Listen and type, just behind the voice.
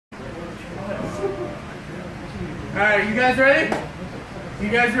Alright, you guys ready? You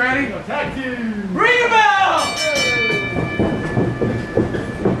guys ready? Tag team! Ring a bell!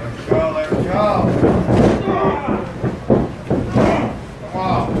 Let's go, let's go. Come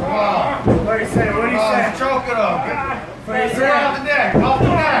on, come on. What do you say? What do you say? Choke it up. What do you Get say? off the neck, off the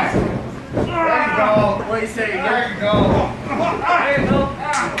neck. There you go. What do you say? There you go. Come on,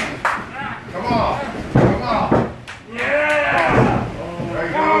 come on. Yeah! There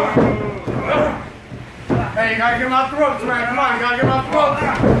you go. Hey, you gotta get him off the ropes, man. Come on, you gotta get him off the ropes.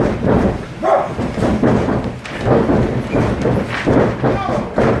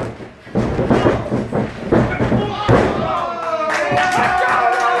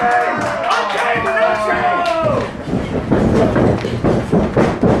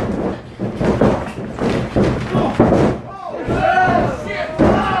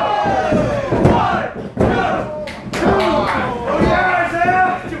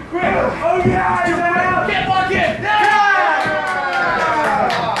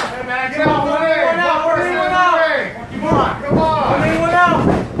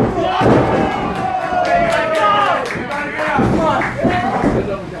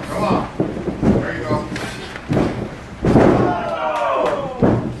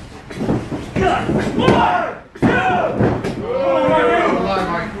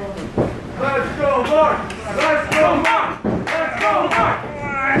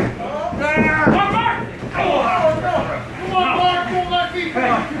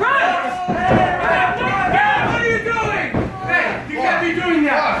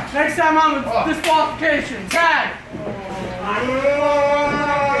 Next time I'm with disqualification. Tag!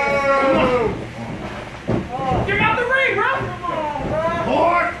 Get out the ring, bro!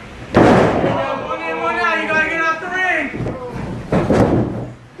 Boy! One in, one out. You gotta get out the ring.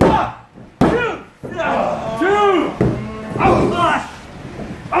 1, 2, 2. Oh gosh!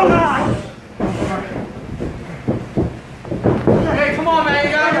 Oh gosh! Hey, come on, man.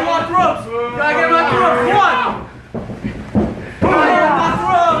 You gotta get him off the ropes. You gotta get him off the ropes. 1.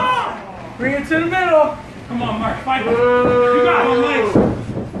 Bring it to the middle. Come on, Mark, fight him. You got him, Mike.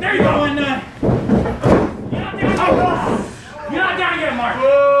 There you go, and you're not down yet, Mark.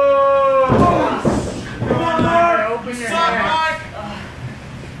 Come on, Mark. Open your Mike.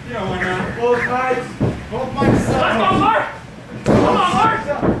 You don't win that. Both Mikes. Both Mikes. Let's go, Mark. Come on, Mark.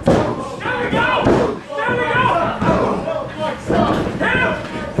 There we go. There we go. Hit him.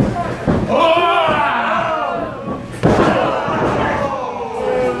 Oh!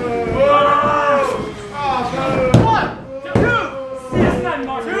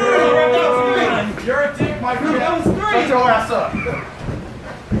 Shut your ass up.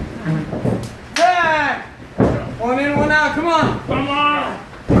 Tag! 1 in, 1 out. Come on. Come on.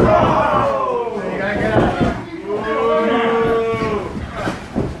 Oh! You gotta get out.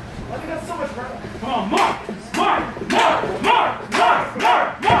 Come on, Mark. Mark. Mark. Mark. Mark.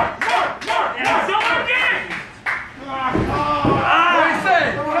 Mark. Mark. Mark. Mark. And it's over again. What do you say?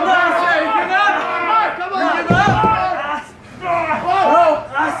 Come on, say. Give up. Mark, come on. Give up.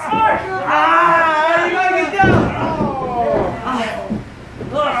 You gotta get down.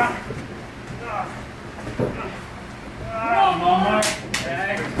 Come on, Mark.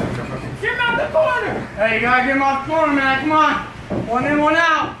 Get him out the corner. Hey, you gotta get him off the corner, man. Come on. 1 in, 1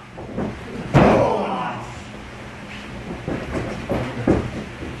 out.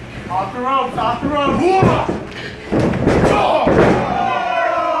 Off the ropes, off the ropes. You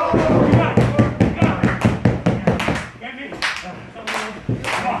got it. You got it. Get me.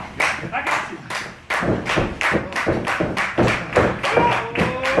 Come on. I got you.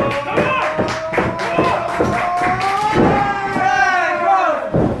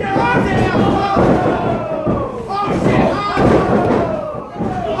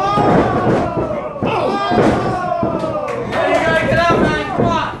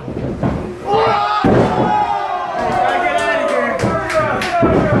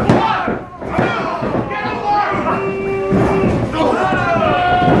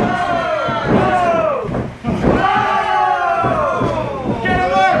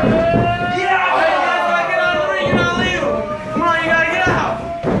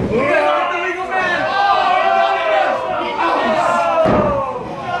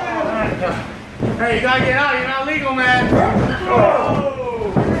 Hey, you gotta get out. You're not legal, man.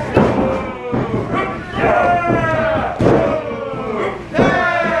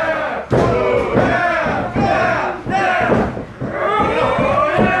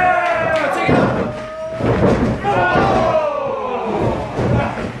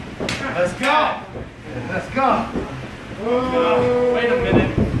 Let's go. Let's go.